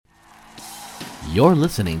You're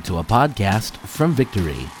listening to a podcast from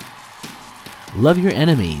Victory. Love your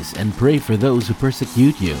enemies and pray for those who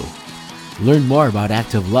persecute you. Learn more about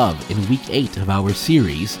active love in week 8 of our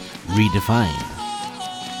series, Redefined.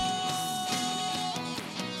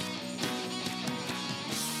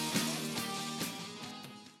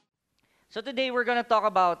 So today we're going to talk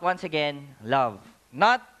about, once again, love.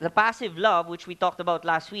 Not the passive love, which we talked about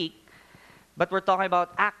last week, but we're talking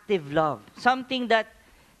about active love. Something that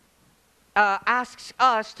asks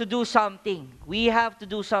us to do something. We have to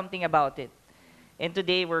do something about it. And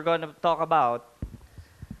today we're going to talk about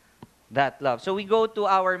that love. So we go to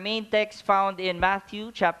our main text found in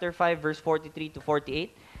Matthew chapter 5, verse 43 to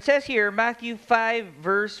 48. It says here, Matthew 5,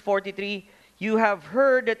 verse 43, "You have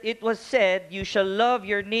heard that it was said, you shall love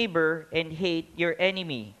your neighbor and hate your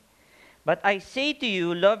enemy. But I say to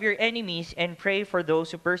you, love your enemies and pray for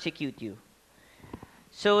those who persecute you,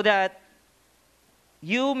 so that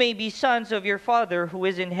you may be sons of your Father who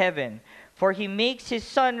is in heaven. For he makes his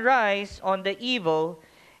sun rise on the evil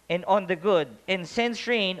and on the good, and sends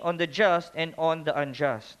rain on the just and on the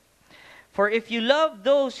unjust. For if you love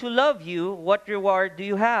those who love you, what reward do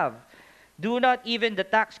you have? Do not even the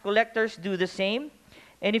tax collectors do the same?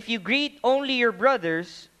 And if you greet only your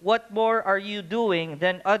brothers, what more are you doing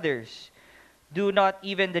than others? Do not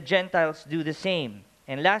even the Gentiles do the same?"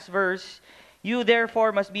 And last verse, "You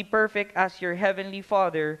therefore must be perfect as your heavenly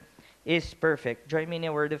Father is perfect." Join me in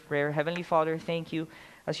a word of prayer. Heavenly Father, thank you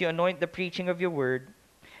as you anoint the preaching of your word.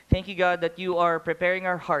 Thank you, God, that you are preparing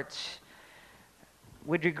our hearts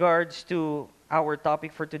with regards to our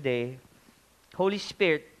topic for today. Holy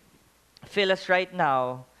Spirit, fill us right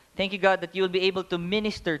now. Thank you, God, that you will be able to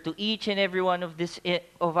minister to each and every one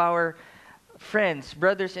of our friends,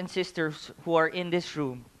 brothers and sisters who are in this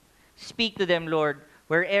room. Speak to them, Lord,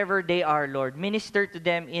 wherever they are, Lord. Minister to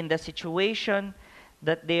them in the situation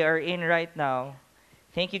that they are in right now.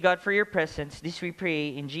 Thank you, God, for your presence. This we pray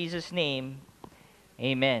in Jesus' name.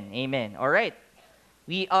 Amen. Amen. All right.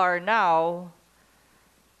 We are now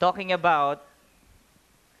talking about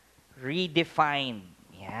redefined.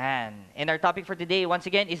 Yan. And our topic for today, once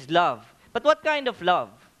again, is love. But what kind of love?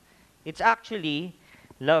 It's actually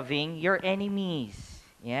loving your enemies.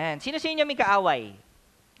 Yan. Sino sa inyo may kaaway?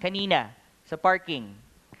 Kanina, sa parking.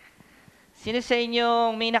 Sino sa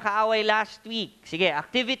inyo may nakaaway last week? Sige,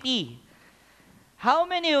 activity. How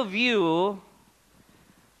many of you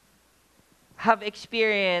have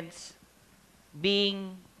experienced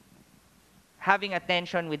having a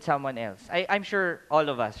tension with someone else? I'm sure all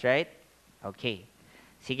of us, right? Okay.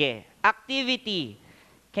 Sige. Activity.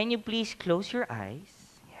 Can you please close your eyes?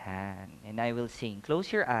 Yan. And I will sing.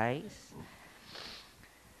 Close your eyes.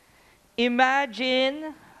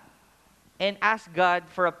 Imagine and ask God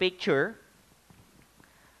for a picture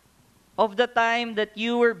of the time that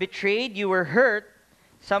you were betrayed, you were hurt,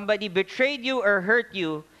 somebody betrayed you or hurt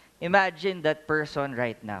you. Imagine that person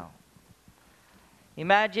right now.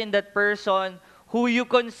 Imagine that person who you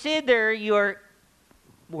consider your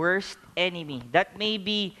worst enemy. That may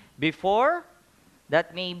be before,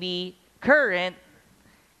 that may be current,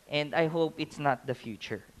 and I hope it's not the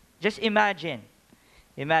future. Just imagine.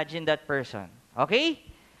 Imagine that person. Okay?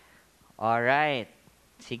 Alright.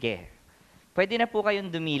 Sige. Pwede na po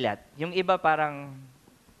kayong dumilat. Yung iba parang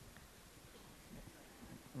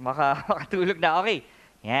makatulog na. Okay.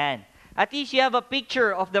 Yan. At least you have a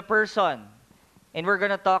picture of the person. And we're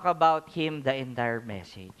gonna talk about him the entire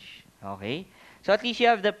message. Okay? So at least you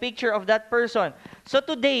have the picture of that person. So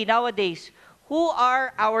today, nowadays, who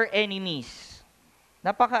are our enemies?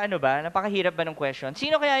 Napakahirap ba ng question?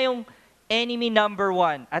 Sino kaya yung enemy number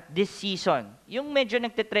 1 at this season? Yung medyo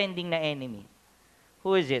nagte-trending na enemy.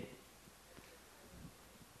 Who is it?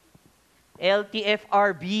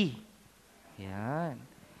 LTFRB. Yan.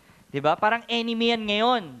 Diba? Parang enemy yan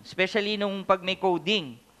ngayon. Especially nung pag may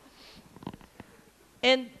coding.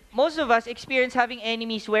 And most of us experience having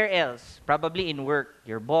enemies where else? Probably in work.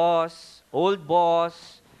 Your boss, old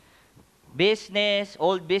boss, business,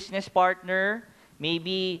 old business partner.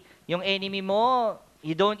 Maybe yung enemy mo,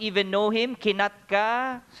 you don't even know him, kinat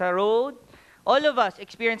ka sa road. All of us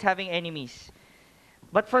experience having enemies.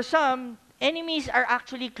 But for some, enemies are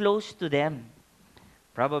actually close to them.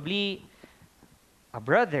 Probably a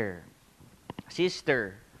brother,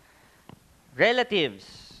 sister,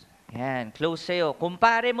 relatives. Yan, close sa'yo.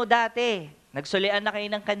 Kumpare mo dati, nagsulian na kayo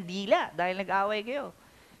ng kandila dahil nag-away kayo.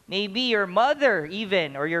 Maybe your mother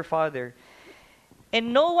even, or your father. And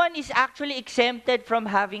no one is actually exempted from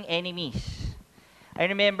having enemies. I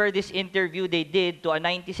remember this interview they did to a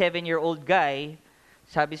 97-year-old guy.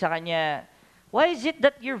 Sabi sa kanya, "Why is it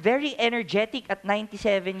that you're very energetic at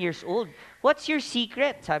 97 years old? What's your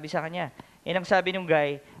secret?" Sabi sa kanya. And ang sabi ng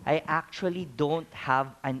guy, I actually don't have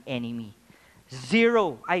an enemy.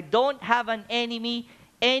 Zero. I don't have an enemy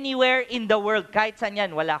anywhere in the world. Kahit saan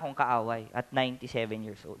yan, wala akong kaaway. At 97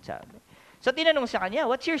 years old, sabi. So tinanong sa kanya,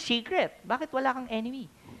 what's your secret? Bakit wala kang enemy?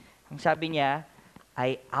 Ang sabi niya,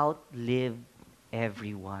 I outlived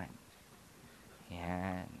everyone.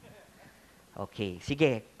 Yan. Okay,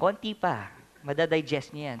 sige, konti pa.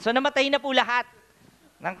 Madadigest niya yan. So namatay na po lahat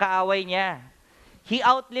ng kaaway niya. He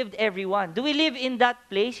outlived everyone. Do we live in that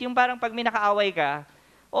place? Yung parang pag may nakaaway ka,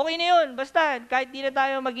 okay na yun. Basta, kahit di na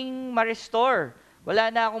tayo maging ma-restore.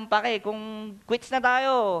 Wala na akong pake. Kung quits na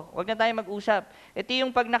tayo, wag na tayo mag-usap. Ito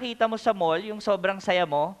yung pag nakita mo sa mall, yung sobrang saya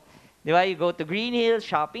mo. Di ba? You go to Green Hills,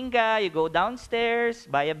 shopping ka, you go downstairs,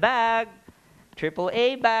 buy a bag,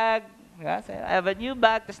 AAA bag, I have a new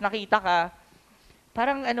bag, tapos nakita ka,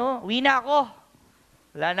 parang uwi na ako.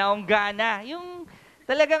 Wala na akong gana. Yung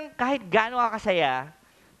talagang kahit gaano ka kasaya,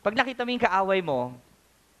 pag nakita mo yung kaaway mo,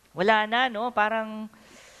 wala na, no? Parang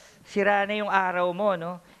sira na yung araw mo,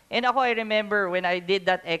 no? And ako, I remember when I did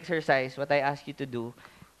that exercise, what I asked you to do,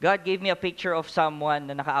 God gave me a picture of someone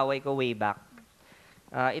na nakaaway ko way back.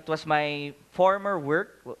 It was my former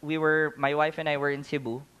work. My wife and I were in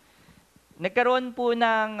Cebu. Nagkaroon po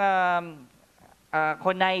ng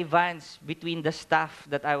connivance between the staff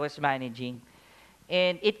that I was managing.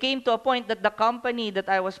 And it came to a point that the company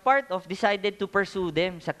that I was part of decided to pursue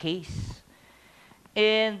them sa case.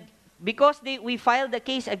 And because we filed a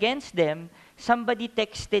case against them, somebody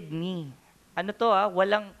texted me. Ano to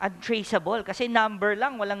walang untraceable kasi number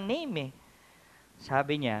lang, walang name eh.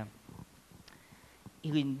 Sabi niya,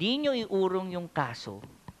 hindi nyo iurong yung kaso,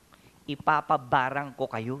 ipapabarang ko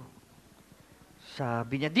kayo.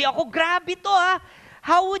 Sabi niya, di ako, grabe to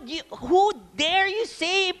who dare you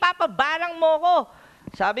say, ipapabarang mo ko?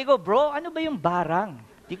 Sabi ko, bro, ano ba yung barang?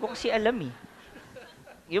 Di ko kasi alam eh.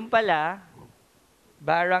 Yung pala,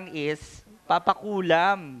 barang is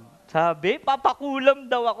papakulam. Sabi, papakulam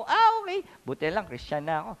daw ako. Okay. Buti lang, Christian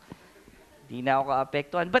na ako. Di na ako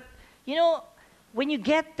kaapektuhan. But, when you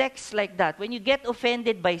get texts like that, when you get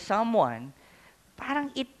offended by someone,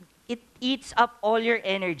 parang it eats up all your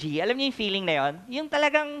energy. Alam niyo yung feeling na yon? Yung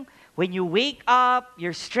talagang, when you wake up,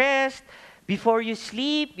 you're stressed. Before you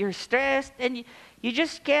sleep, you're stressed. And you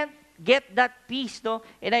just can't get that peace, no?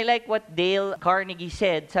 And I like what Dale Carnegie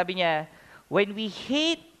said. Sabi niya, when we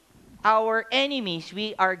hate our enemies,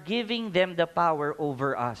 we are giving them the power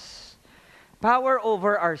over us. Power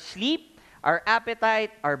over our sleep, our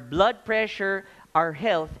appetite, our blood pressure, our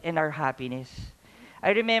health, and our happiness.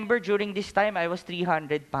 I remember during this time, I was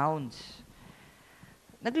 300 pounds.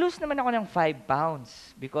 Nag-lose naman ako ng 5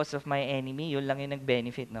 pounds because of my enemy. Yun lang yung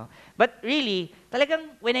nag-benefit, no? But really,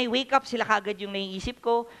 talagang when I wake up, sila kagad yung naiisip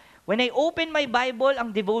ko. When I open my Bible, ang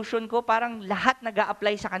devotion ko, parang lahat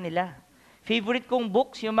nag-a-apply sa kanila. Favorite kong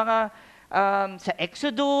books, yung mga sa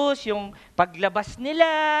Exodus, yung paglabas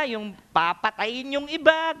nila, yung papatayin yung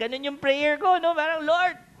iba, ganun yung prayer ko, no? Parang,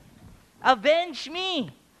 Lord, avenge me!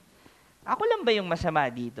 Ako lang ba yung masama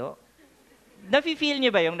dito? Nafe-feel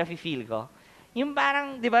niyo ba yung nafe-feel ko? Yung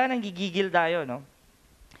parang, di ba, nanggigigil tayo, no?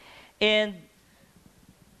 And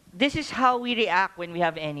this is how we react when we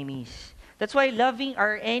have enemies. That's why loving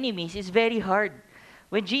our enemies is very hard.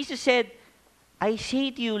 When Jesus said, I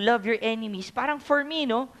say to you, love your enemies, parang for me,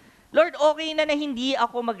 no? Lord, okay na hindi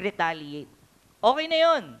ako mag-retaliate. Okay na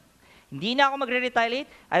yun. Hindi na ako magre-retaliate.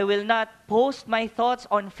 I will not post my thoughts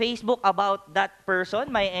on Facebook about that person,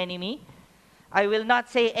 my enemy. I will not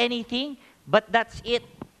say anything, but that's it.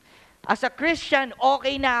 As a Christian,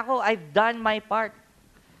 okay na ako. I've done my part.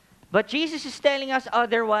 But Jesus is telling us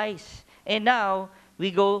otherwise. And now,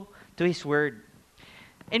 we go to His Word.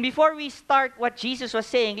 And before we start what Jesus was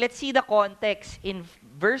saying, let's see the context. In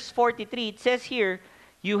verse 43, it says here,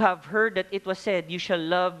 you have heard that it was said, you shall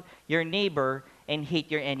love your neighbor and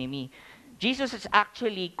hate your enemy. Jesus is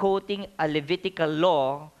actually quoting a Levitical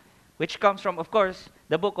law, which comes from, of course,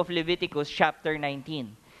 the book of Leviticus, chapter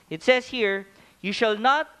 19. It says here, you shall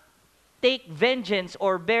not take vengeance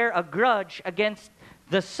or bear a grudge against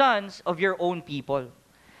the sons of your own people.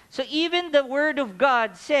 So even the word of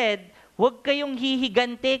God said, huwag kayong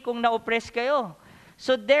hihigante kung na-oppress kayo.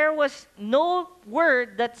 So there was no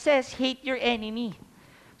word that says, hate your enemy.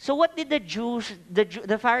 So what did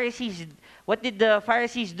the Pharisees, what did the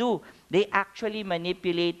Pharisees do? They actually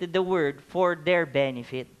manipulated the word for their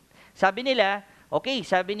benefit. Sabi nila, okay,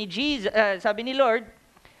 sabi ni Lord,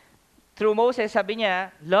 through Moses, sabi niya,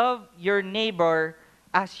 love your neighbor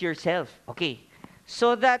as yourself. Okay.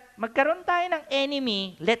 So that magkaroon tayo ng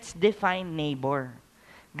enemy, let's define neighbor.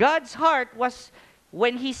 God's heart was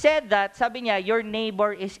when he said that, sabi niya, your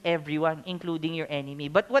neighbor is everyone, including your enemy.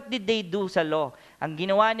 But what did they do sa law? Ang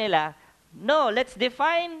ginawa nila, no, let's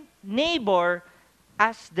define neighbor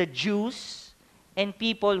as the Jews and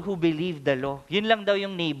people who believe the law. Yun lang daw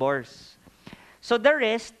yung neighbors. So the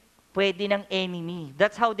rest, pwede ng enemy.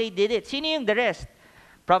 That's how they did it. Sino yung the rest?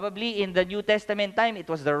 Probably in the New Testament time, it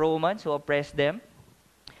was the Romans who oppressed them.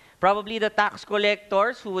 Probably the tax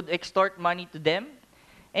collectors who would extort money to them.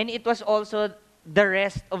 And it was also the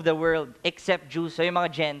rest of the world except Jews, so yung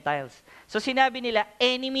mga Gentiles. So sinabi nila,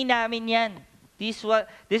 enemy namin yan. This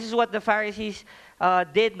is what the Pharisees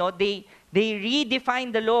did, no? They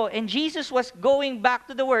redefined the law. And Jesus was going back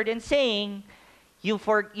to the Word and saying,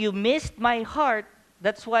 you missed my heart,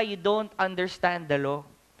 that's why you don't understand the law.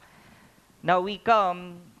 Now we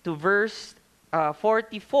come to verse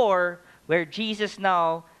 44, where Jesus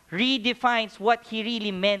now redefines what he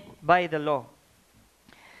really meant by the law.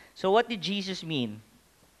 So what did Jesus mean?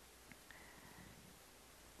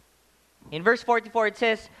 In verse 44 it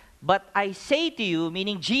says, but I say to you,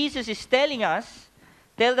 meaning Jesus is telling us,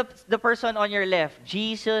 tell the person on your left,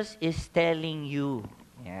 Jesus is telling you.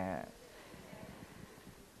 Yeah.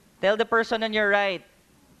 Tell the person on your right,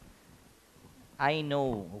 I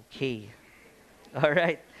know, okay. All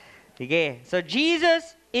right. Okay. So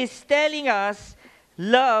Jesus is telling us,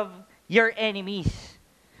 love your enemies.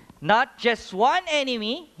 Not just one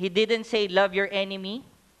enemy. He didn't say love your enemy,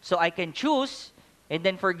 so I can choose and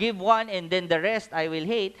then forgive one and then the rest I will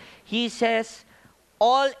hate. He says,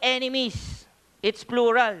 all enemies. It's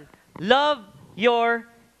plural. Love your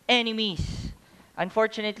enemies.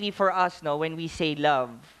 Unfortunately for us, no, when we say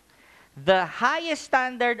love, the highest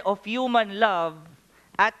standard of human love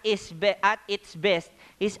at its best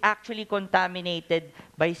is actually contaminated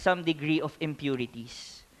by some degree of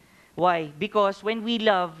impurities. Why? Because when we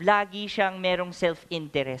love, lagi siyang merong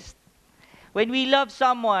self-interest. When we love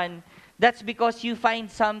someone, that's because you find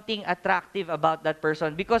something attractive about that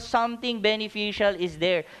person. Because something beneficial is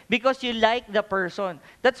there. Because you like the person.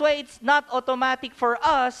 That's why it's not automatic for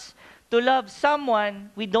us to love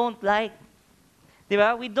someone we don't like.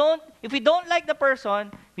 Diba? If we don't like the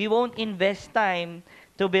person, we won't invest time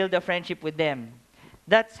to build a friendship with them.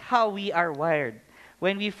 That's how we are wired.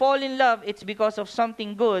 When we fall in love, it's because of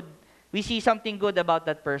something good. We see something good about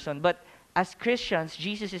that person. But as Christians,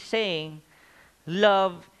 Jesus is saying,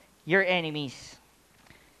 love your enemies.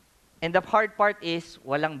 And the hard part is,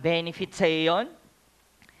 walang benefit sa yon.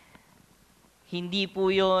 Hindi po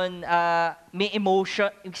yun, may emotion.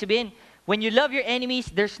 Ibig sabihin, when you love your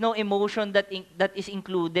enemies, there's no emotion that is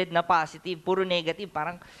included na positive. Puro negative.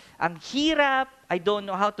 Parang, ang hirap, I don't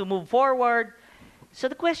know how to move forward. So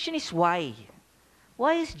the question is why?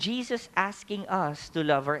 Why is Jesus asking us to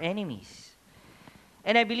love our enemies?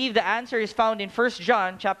 And I believe the answer is found in 1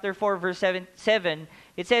 John chapter 4, verse 7.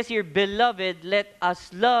 It says here, beloved, let us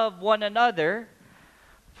love one another,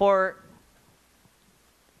 for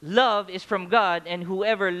love is from God, and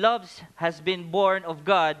whoever loves has been born of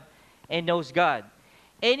God and knows God.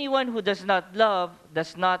 Anyone who does not love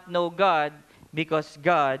does not know God, because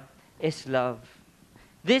God is love.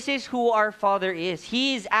 This is who our Father is.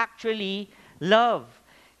 He is actually love.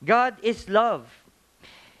 God is love.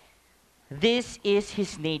 This is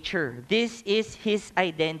His nature. This is His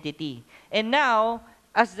identity. And now,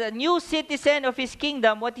 as the new citizen of His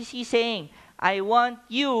kingdom, what is He saying? I want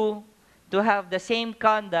you to have the same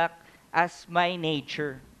conduct as my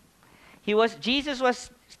nature. Jesus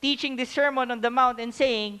was teaching the Sermon on the Mount and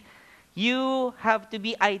saying, you have to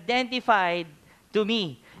be identified to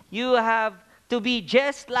me. You have to be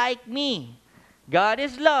just like me. God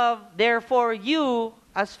is love, therefore you,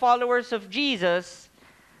 as followers of Jesus,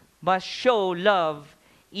 must show love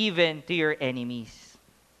even to your enemies.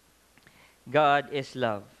 God is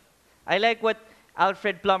love. I like what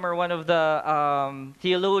Alfred Plummer, one of the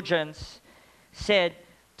theologians, said,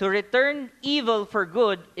 to return evil for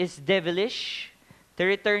good is devilish. To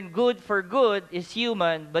return good for good is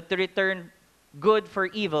human, but to return good for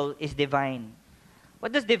evil is divine.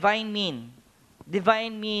 What does divine mean?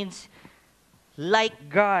 Divine means like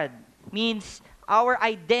God. Means our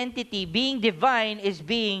identity, being divine, is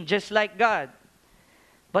being just like God.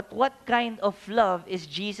 But what kind of love is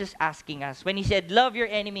Jesus asking us when He said, love your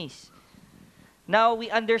enemies? Now we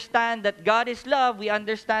understand that God is love. We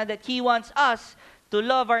understand that He wants us to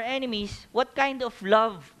love our enemies. What kind of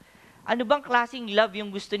love? Ano bang klaseng love yung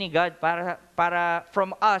gusto ni God para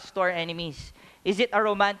from us to our enemies? Is it a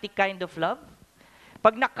romantic kind of love?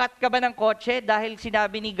 Pag nakat ka ba ng kotse dahil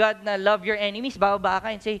sinabi ni God na love your enemies, bababa ka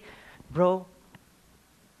and say, bro,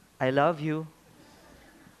 I love you.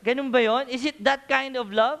 Ganun ba yun? Is it that kind of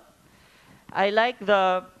love? I like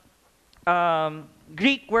the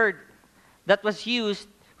Greek word that was used,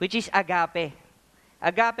 which is agape.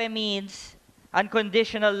 Agape means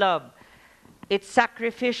unconditional love. It's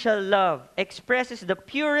sacrificial love, expresses the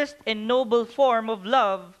purest and noble form of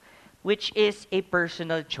love, which is a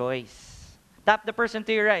personal choice. Tap the person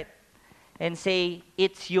to your right and say,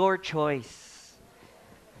 it's your choice.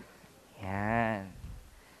 Yan.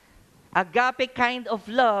 Agape kind of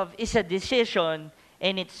love is a decision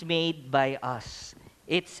and it's made by us.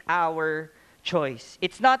 It's our choice.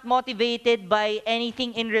 It's not motivated by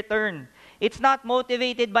anything in return. It's not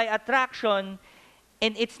motivated by attraction,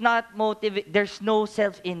 and it's not there's no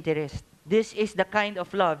self-interest. This is the kind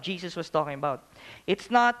of love Jesus was talking about. It's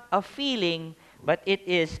not a feeling, but it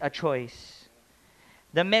is a choice.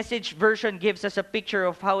 The Message version gives us a picture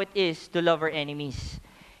of how it is to love our enemies.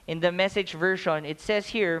 In the Message version, it says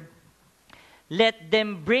here, let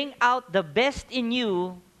them bring out the best in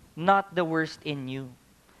you, not the worst in you.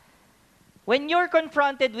 When you're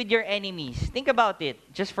confronted with your enemies, think about it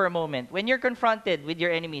just for a moment. When you're confronted with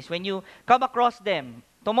your enemies, when you come across them,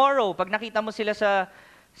 tomorrow, pag nakita mo sila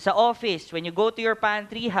sa office, when you go to your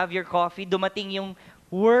pantry, have your coffee, dumating yung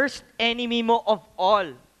worst enemy mo of all,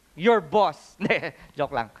 your boss.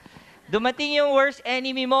 Joke lang. Dumating yung worst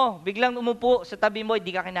enemy mo, biglang umupo sa tabi mo,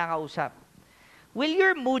 hindi ka kinakausap. Will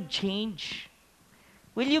your mood change?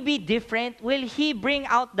 Will you be different? Will he bring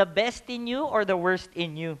out the best in you or the worst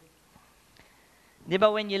in you? Di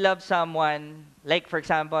ba when you love someone, like for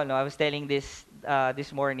example, no, I was telling this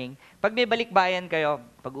morning, pag may balikbayan kayo,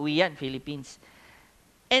 pag uwi yan, Philippines,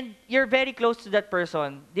 and you're very close to that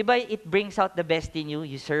person, di ba it brings out the best in you?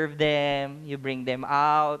 You serve them, you bring them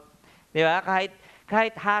out, di ba?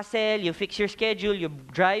 Kahit hassle, you fix your schedule, you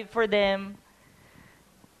drive for them.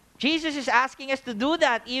 Jesus is asking us to do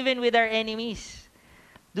that even with our enemies.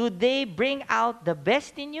 Do they bring out the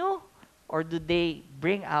best in you or do they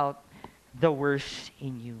bring out the worst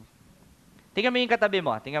in you? Tingnan mo yung katabi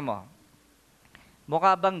mo. Tingnan mo.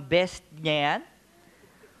 Mukha bang best niya yan?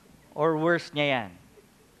 Or worst niya yan?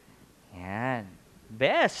 Yan.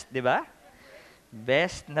 Best, di ba?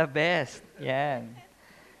 Best na best. Yan.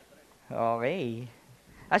 Okay.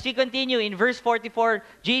 As we continue, in verse 44,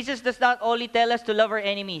 Jesus does not only tell us to love our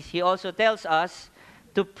enemies, He also tells us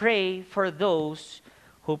to pray for those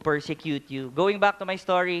who persecute you. Going back to my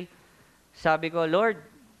story, sabi ko, Lord,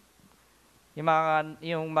 yung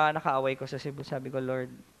mga nakaaway ko sa Cebu, sabi ko,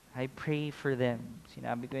 Lord, I pray for them.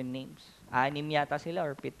 Sinabi ko yung names. 6 yata sila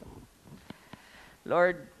or 7.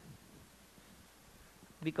 Lord,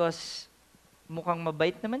 because mukhang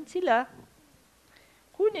mabait naman sila,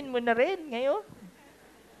 kunin mo na rin ngayon.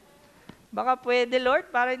 Baka pwede, Lord,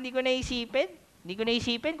 para hindi ko naisipin. Hindi ko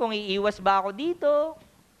naisipin kung iiwas ba ako dito.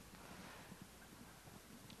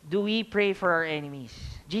 Do we pray for our enemies?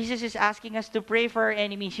 Jesus is asking us to pray for our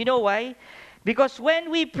enemies. You know why? Because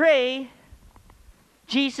when we pray,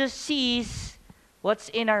 Jesus sees what's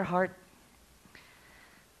in our heart.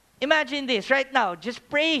 Imagine this right now. Just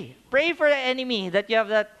pray. Pray for the enemy that you have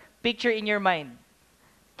that picture in your mind.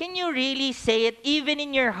 Can you really say it even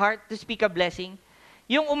in your heart to speak a blessing?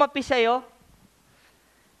 Yung umapi sa'yo,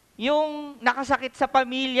 yung nakasakit sa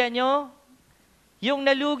pamilya nyo, yung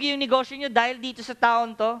nalugi yung negosyo nyo dahil dito sa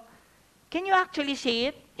taon to, can you actually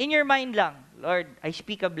say it? In your mind lang, Lord, I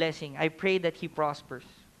speak a blessing. I pray that he prospers.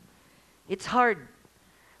 It's hard.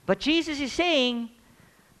 But Jesus is saying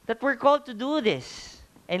that we're called to do this.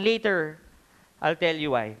 And later, I'll tell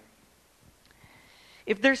you why.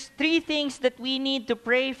 If there's 3 things that we need to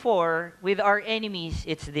pray for with our enemies,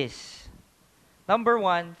 it's this. Number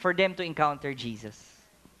 1, for them to encounter Jesus.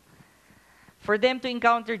 For them to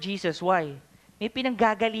encounter Jesus. Why? May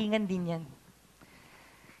pinanggagalingan din yan.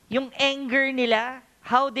 Yung anger nila,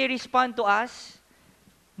 how they respond to us,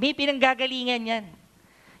 may pinanggagalingan yan.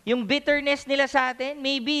 Yung bitterness nila sa atin,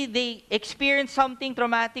 maybe they experienced something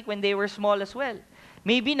traumatic when they were small as well.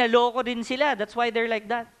 Maybe naloko din sila. That's why they're like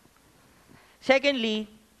that. Secondly,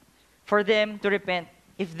 for them to repent.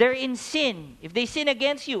 If they're in sin, if they sin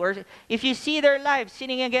against you, or if you see their lives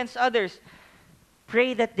sinning against others,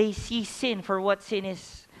 pray that they see sin for what sin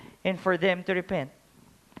is and for them to repent.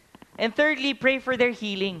 And thirdly, pray for their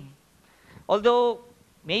healing. Although,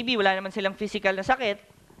 maybe wala naman silang physical na sakit,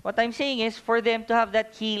 what I'm saying is for them to have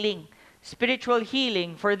that healing, spiritual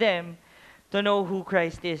healing for them to know who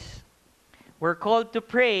Christ is. We're called to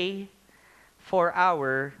pray for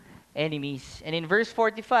our enemies. And in verse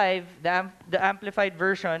 45, the Amplified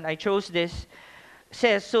Version, I chose this,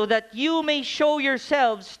 says, so that you may show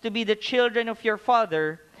yourselves to be the children of your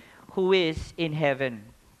Father who is in heaven.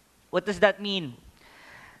 What does that mean?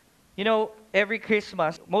 You know, every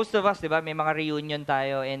Christmas, most of us, di ba, may mga reunion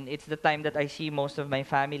tayo, and it's the time that I see most of my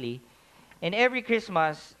family. And every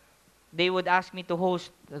Christmas, they would ask me to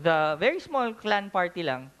host the very small clan party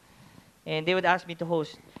lang. And they would ask me to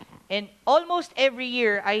host. And almost every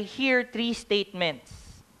year, I hear 3 statements.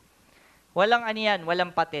 Walang ano yan,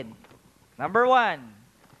 walang patid. Number 1,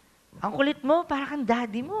 ang kulit mo, para kang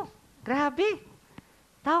daddy mo. Grabe.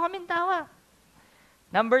 Tawa kaming tawa.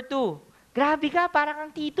 Number 2, grabe ka, para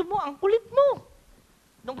kang tito mo, ang kulit mo.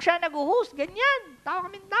 Nung siya nag-host, ganyan. Tawa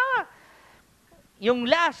kaming tawa. Yung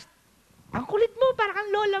last, ang kulit mo, para kang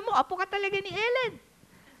lola mo, apo ka talaga ni Ellen.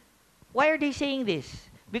 Why are they saying this?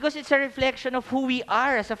 Because it's a reflection of who we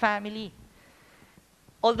are as a family.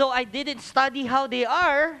 Although I didn't study how they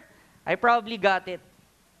are, I probably got it.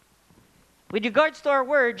 With regards to our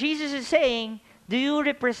word, Jesus is saying, do you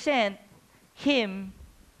represent Him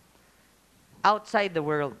outside the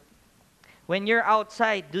world? When you're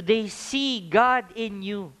outside, do they see God in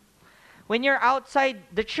you? When you're outside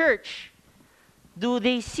the church, do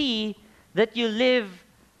they see that you live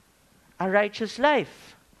a righteous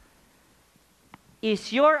life?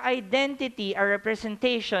 Is your identity a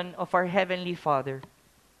representation of our Heavenly Father?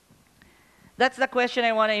 That's the question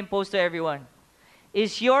I want to impose to everyone.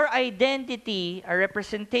 Is your identity a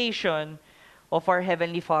representation of our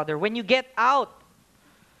Heavenly Father? When you get out,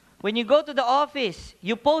 when you go to the office,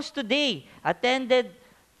 you post today, attended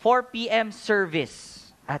 4 p.m.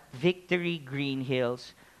 service at Victory Green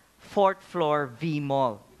Hills, 4th floor V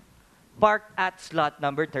Mall. Parked at slot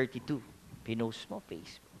number 32. Pinost mo,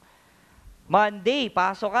 Facebook. Monday,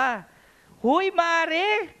 pasok ka. Huy,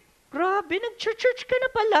 Mare! Grabe, nag-church ka na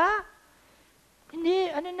pala.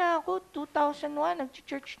 Hindi, ano na ako, 2001,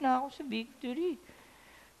 nag-church na ako sa Victory.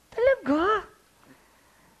 Talaga?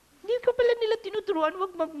 Hindi ka pala nila tinuturuan,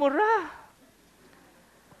 wag magmura.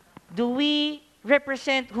 Do we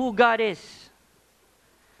represent who God is?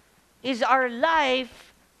 Is our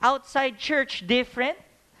life outside church different?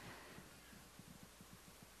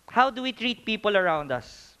 How do we treat people around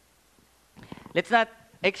us? Let's not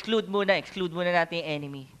exclude muna natin yung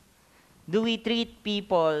enemy. Do we treat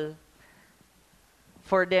people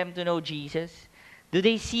for them to know Jesus? Do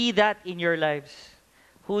they see that in your lives?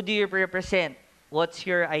 Who do you represent? What's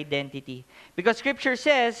your identity? Because Scripture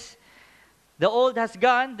says, the old has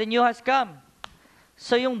gone, the new has come.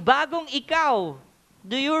 So yung bagong ikaw,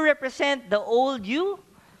 do you represent the old you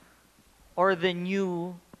or the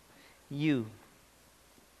new you?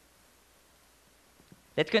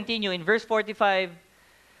 Let's continue in verse 45.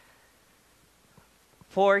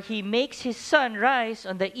 For He makes His sun rise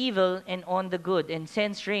on the evil and on the good, and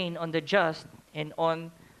sends rain on the just and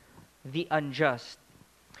on the unjust.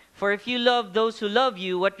 For if you love those who love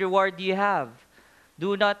you, what reward do you have?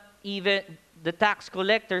 Do not even the tax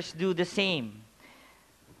collectors do the same?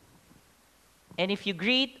 And if you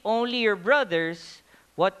greet only your brothers,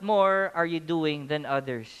 what more are you doing than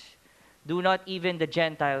others? Do not even the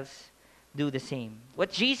Gentiles do the same?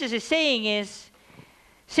 What Jesus is saying is,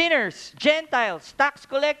 sinners, Gentiles, tax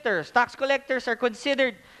collectors are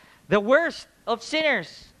considered the worst of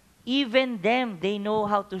sinners. Even them, they know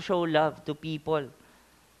how to show love to people.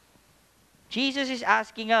 Jesus is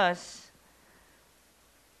asking us,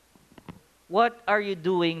 what are you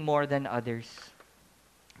doing more than others?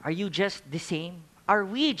 Are you just the same? Are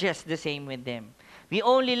we just the same with them? We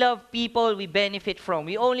only love people we benefit from.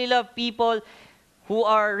 We only love people who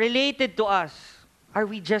are related to us. Are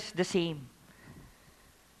we just the same?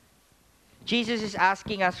 Jesus is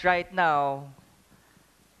asking us right now,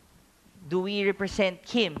 do we represent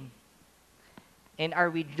Him? And are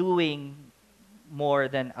we doing more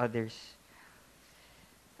than others?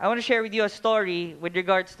 I want to share with you a story with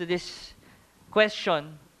regards to this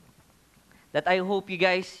question that I hope you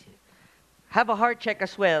guys have a heart check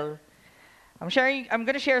as well. I'm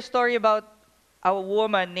going to share a story about a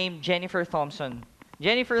woman named Jennifer Thompson.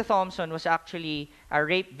 Jennifer Thompson was actually a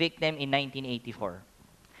rape victim in 1984.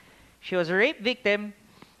 She was a rape victim,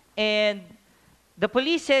 and the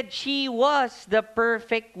police said she was the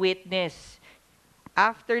perfect witness.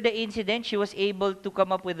 After the incident, she was able to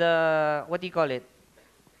come up with a, what do you call it?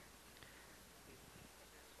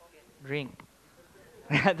 Drink.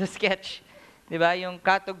 The sketch. Diba? Yung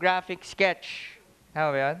cartographic sketch.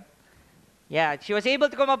 Tama ba yun? Yeah, she was able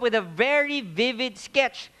to come up with a very vivid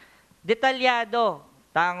sketch. Detalyado.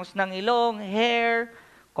 Tangos ng ilong, hair,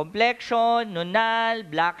 complexion, nunal,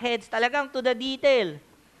 blackheads, talagang to the detail.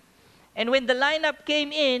 And when the lineup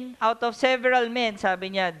came in, out of several men, sabi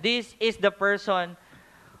niya, this is the person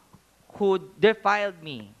who defiled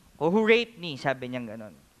me, or who raped me, sabi niya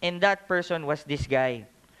ganon. And that person was this guy,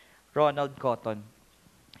 Ronald Cotton.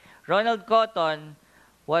 Ronald Cotton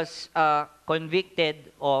was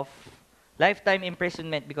convicted of lifetime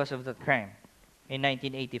imprisonment because of that crime in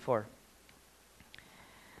 1984.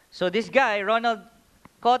 So this guy, Ronald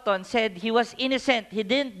Cotton, said he was innocent. He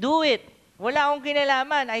didn't do it. Wala akong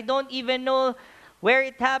kinalaman. I don't even know where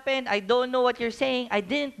it happened. I don't know what you're saying. I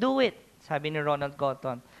didn't do it. Sabi ni Ronald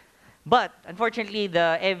Cotton. But, unfortunately,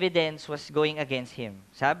 the evidence was going against him.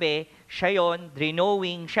 Sabi, siya yun,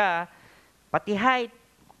 drenowing siya, pati height,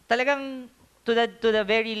 talagang to the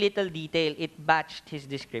very little detail, it matched his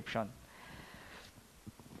description.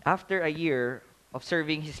 After a year of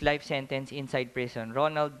serving his life sentence inside prison,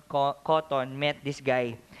 Ronald Cotton met this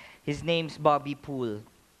guy. His name's Bobby Poole.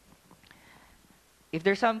 If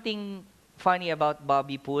there's something funny about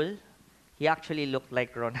Bobby Poole, he actually looked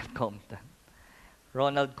like Ronald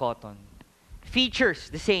Cotton. Features,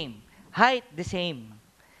 the same. Height, the same.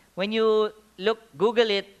 When you Google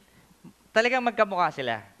it, talagang magkamukha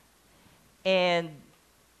sila. And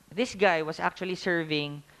this guy was actually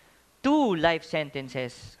serving 2 life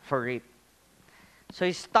sentences for rape. So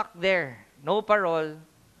he's stuck there, no parole,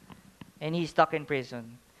 and he's stuck in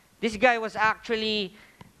prison. This guy was actually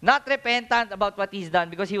not repentant about what he's done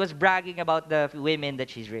because he was bragging about the women that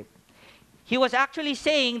she's raped. He was actually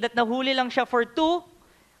saying that nahuli lang siya for 2,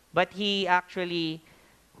 but he actually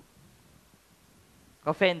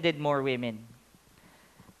offended more women.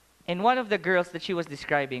 And one of the girls that she was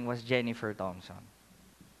describing was Jennifer Thompson.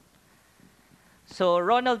 So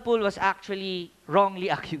Ronald Poole was actually wrongly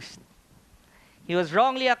accused. He was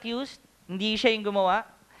wrongly accused. Hindi siya yung gumawa.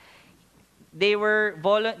 They were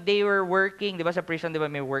working, di ba sa prison, di ba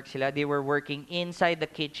may work sila? They were working inside the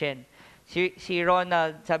kitchen. Si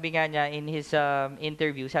Ronald, sabi nga niya in his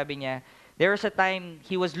interview, sabi niya, there was a time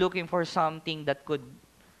he was looking for something that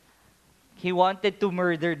he wanted to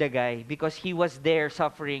murder the guy because he was there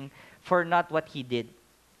suffering for not what he did.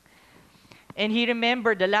 And he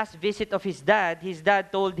remembered the last visit of his dad. His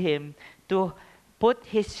dad told him to put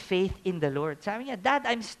his faith in the Lord. Sabi niya, Dad,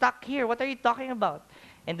 I'm stuck here. What are you talking about?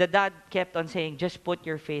 And the dad kept on saying, just put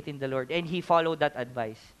your faith in the Lord. And he followed that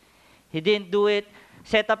advice. He didn't do it.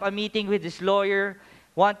 Set up a meeting with his lawyer.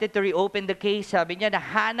 Wanted to reopen the case. Sabi niya,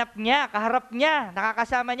 nahanap niya, kaharap niya,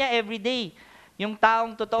 nakakasama niya every day yung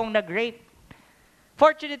taong totoong nag-rape.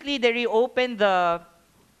 Fortunately, they reopened the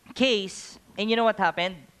case. And you know what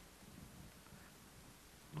happened?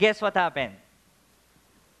 Guess what happened?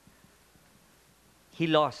 He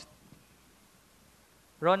lost.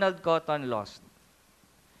 Ronald Cotton lost.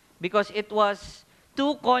 Because it was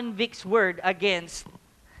 2 convicts' word against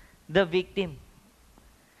the victim.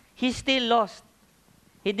 He still lost.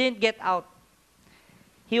 He didn't get out.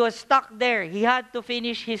 He was stuck there. He had to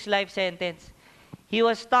finish his life sentence. He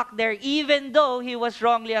was stuck there even though he was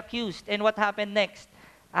wrongly accused. And what happened next?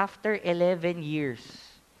 After 11 years,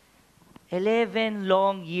 11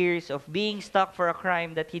 long years of being stuck for a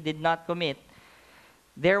crime that he did not commit,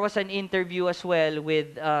 there was an interview as well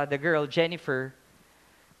with the girl, Jennifer.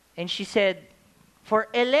 And she said, for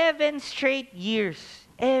 11 straight years,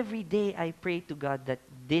 every day I pray to God that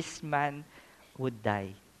this man would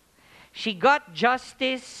die. She got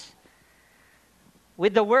justice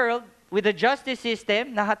with the world, with the justice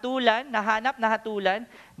system, nahatulan, nahanap, nahatulan.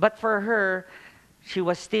 But for her, she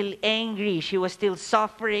was still angry. She was still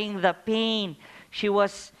suffering the pain. She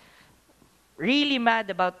was really mad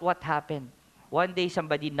about what happened. One day,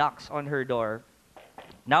 somebody knocks on her door,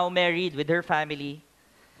 now married with her family,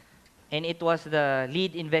 and it was the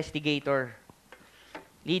lead investigator.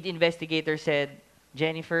 Lead investigator said,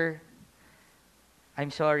 Jennifer,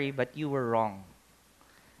 I'm sorry, but you were wrong.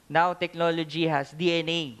 Now technology has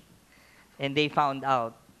DNA, and they found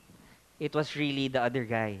out it was really the other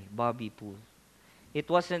guy, Bobby Poole. It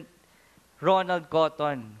wasn't Ronald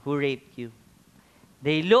Cotton who raped you.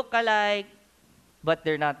 They look alike, but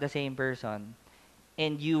they're not the same person.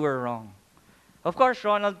 And you were wrong. Of course,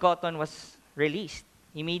 Ronald Cotton was released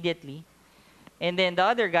immediately. And then the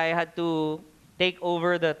other guy had to take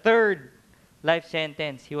over the 3rd life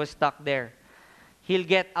sentence. He was stuck there. He'll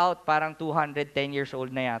get out parang 210 years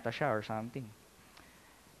old na yata siya or something.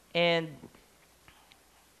 And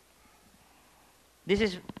this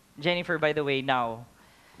is Jennifer, by the way, now.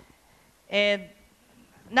 And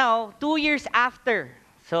now, 2 years after,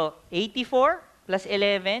 so 84 plus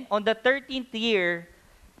 11, on the 13th year,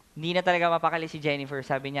 hindi na talaga mapakali si Jennifer.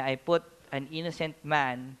 Sabi niya, I put an innocent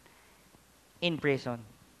man in prison.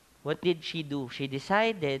 What did she do? She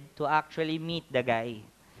decided to actually meet the guy,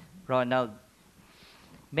 Ronald.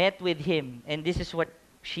 Met with him, and this is what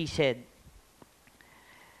she said.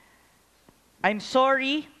 I'm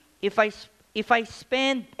sorry if I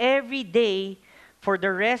spend every day for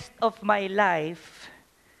the rest of my life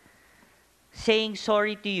saying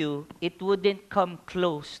sorry to you, it wouldn't come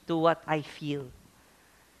close to what I feel.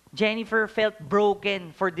 Jennifer felt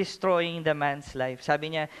broken for destroying the man's life.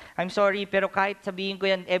 Sabi niya, I'm sorry, pero kahit sabihin ko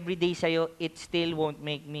yan everyday sa'yo, it still won't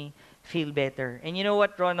make me feel better. And you know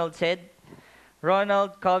what Ronald said?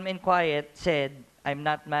 Ronald, calm and quiet, said, I'm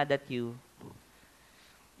not mad at you.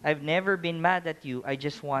 I've never been mad at you. I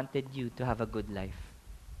just wanted you to have a good life.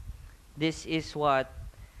 This is what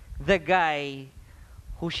the guy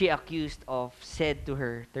who she accused of said to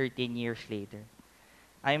her 13 years later.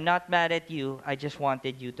 I'm not mad at you. I just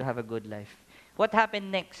wanted you to have a good life. What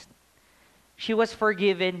happened next? She was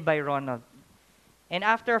forgiven by Ronald. And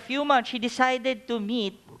after a few months, she decided to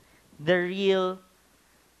meet the real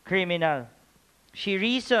criminal. She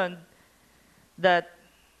reasoned that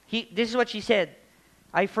this is what she said,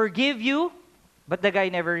 I forgive you, but the guy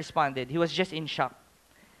never responded. He was just in shock.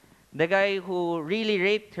 The guy who really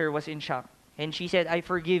raped her was in shock. And she said, I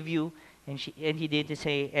forgive you, and he didn't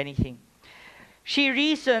say anything. She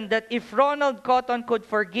reasoned that if Ronald Cotton could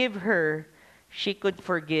forgive her, she could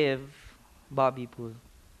forgive Bobby Poole.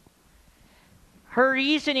 Her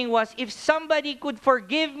reasoning was, if somebody could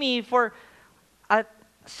forgive me for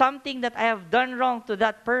something that I have done wrong to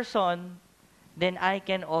that person, then I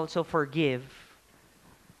can also forgive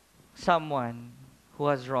someone who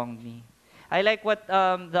has wronged me. I like what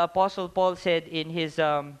the Apostle Paul said in his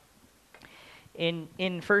in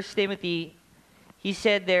 1 Timothy. He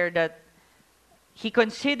said there that he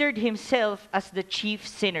considered himself as the chief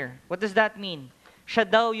sinner. What does that mean? Siya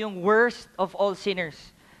daw yung worst of all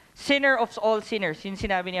sinners. Sinner of all sinners, yun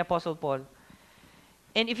sinabi ni Apostle Paul.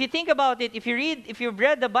 And if you think about it, if you've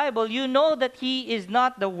read the Bible, you know that he is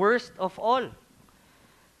not the worst of all.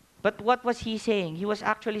 But what was he saying? He was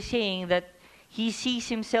actually saying that he sees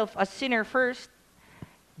himself as sinner first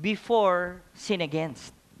before sin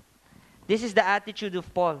against. This is the attitude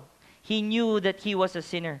of Paul. He knew that he was a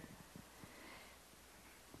sinner.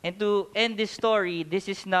 And to end this story, this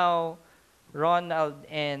is now Ronald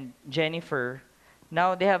and Jennifer.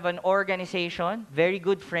 Now they have an organization, very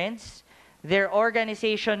good friends. Their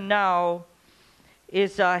organization now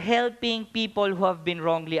is helping people who have been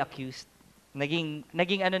wrongly accused. Naging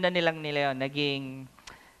ano na nilang nila yun, naging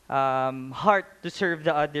heart to serve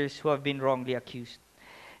the others who have been wrongly accused.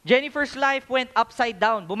 Jennifer's life went upside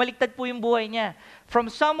down. Bumaliktad po yung buhay niya. From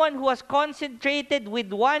someone who was concentrated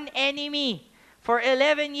with one enemy for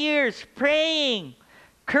 11 years, praying,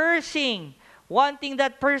 cursing, wanting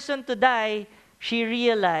that person to die, she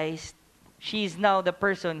realized she is now the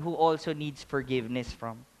person who also needs forgiveness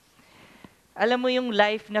from. Alam mo yung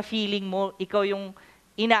life na feeling mo, ikaw yung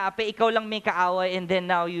inaapi, ikaw lang may kaaway, and then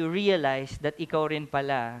now you realize that ikaw rin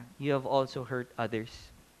pala, you have also hurt others.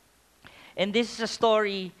 And this is a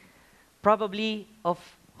story probably of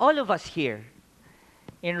all of us here.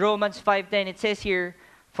 In Romans 5:10, it says here,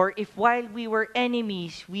 for if while we were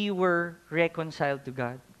enemies, we were reconciled to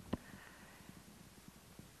God.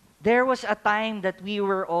 There was a time that we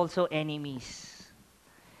were also enemies.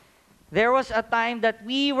 There was a time that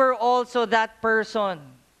we were also that person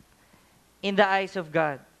in the eyes of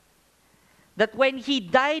God. That when He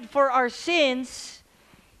died for our sins,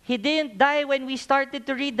 He didn't die when we started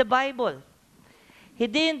to read the Bible. He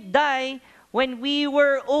didn't die when we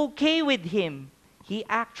were okay with Him. He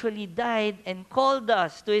actually died and called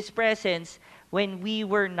us to His presence when we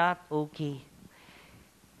were not okay.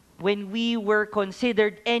 When we were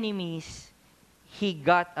considered enemies, He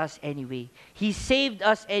got us anyway. He saved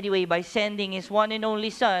us anyway by sending His one and only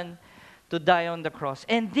Son to die on the cross.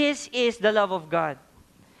 And this is the love of God.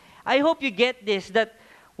 I hope you get this, that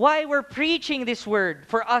why we're preaching this word,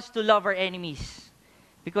 for us to love our enemies.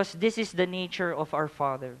 Because this is the nature of our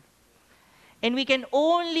Father. And we can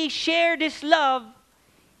only share this love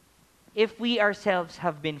if we ourselves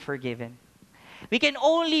have been forgiven. We can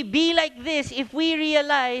only be like this if we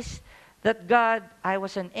realize that, God, I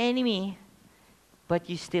was an enemy, but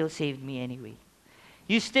you still saved me anyway.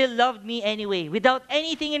 You still loved me anyway, without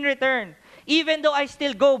anything in return. Even though I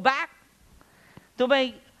still go back to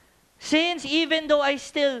my sins, even though I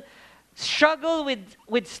still struggle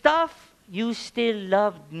with stuff, you still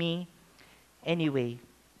loved me anyway.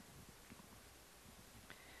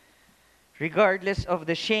 Regardless of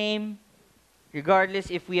the shame, regardless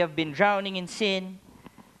if we have been drowning in sin,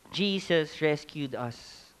 Jesus rescued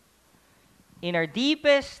us. In our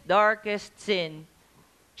deepest, darkest sin,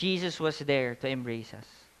 Jesus was there to embrace us.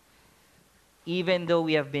 Even though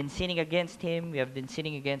we have been sinning against Him, we have been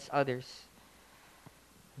sinning against others,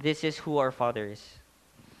 this is who our Father is.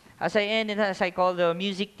 As I end and as I call the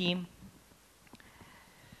music team,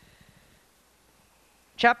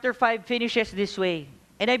 chapter 5 finishes this way.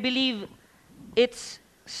 And I believe it's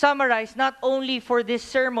summarized not only for this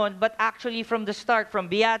sermon, but actually from the start, from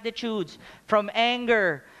Beatitudes, from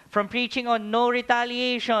anger, from preaching on no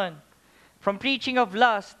retaliation, from preaching of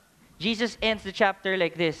lust, Jesus ends the chapter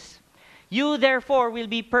like this. You therefore will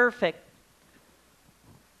be perfect,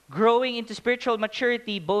 growing into spiritual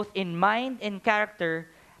maturity both in mind and character,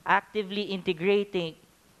 actively integrating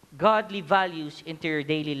godly values into your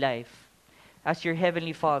daily life as your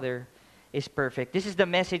Heavenly Father is perfect. This is the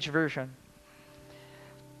Message version.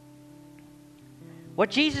 What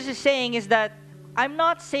Jesus is saying is that I'm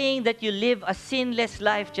not saying that you live a sinless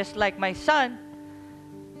life just like my son.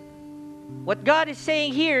 What God is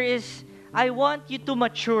saying here is, I want you to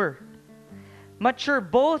mature. Mature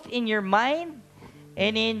both in your mind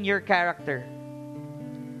and in your character.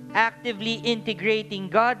 Actively integrating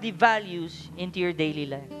godly values into your daily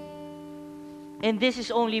life. And this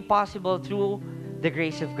is only possible through the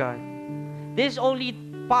grace of God. This is only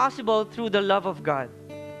possible through the love of God.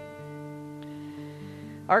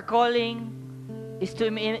 Our calling is to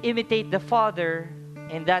imitate the Father,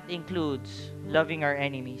 and that includes loving our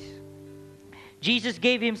enemies. Jesus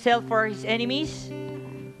gave Himself for His enemies,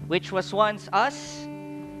 which was once us,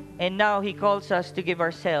 and now He calls us to give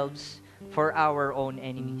ourselves for our own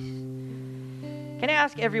enemies. Can I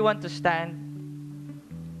ask everyone to stand?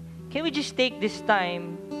 Can we just take this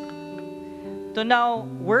time to now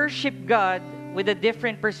worship God with a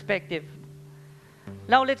different perspective?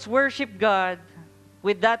 Now let's worship God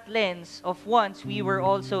with that lens of once we were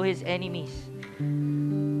also His enemies.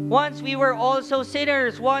 Once we were also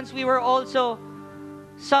sinners. Once we were also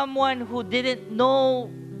someone who didn't know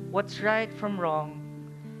what's right from wrong.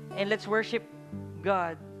 And let's worship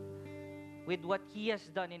God with what He has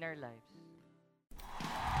done in our lives.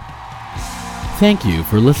 Thank you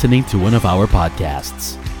for listening to one of our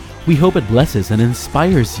podcasts. We hope it blesses and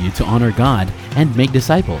inspires you to honor God and make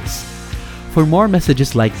disciples. For more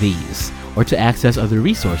messages like these, or to access other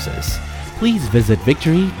resources, please visit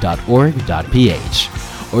victory.org.ph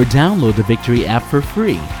or download the Victory app for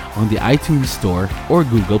free on the iTunes Store or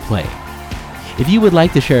Google Play. If you would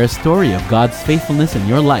like to share a story of God's faithfulness in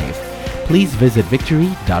your life, please visit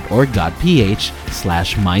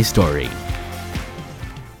victory.org.ph/mystory.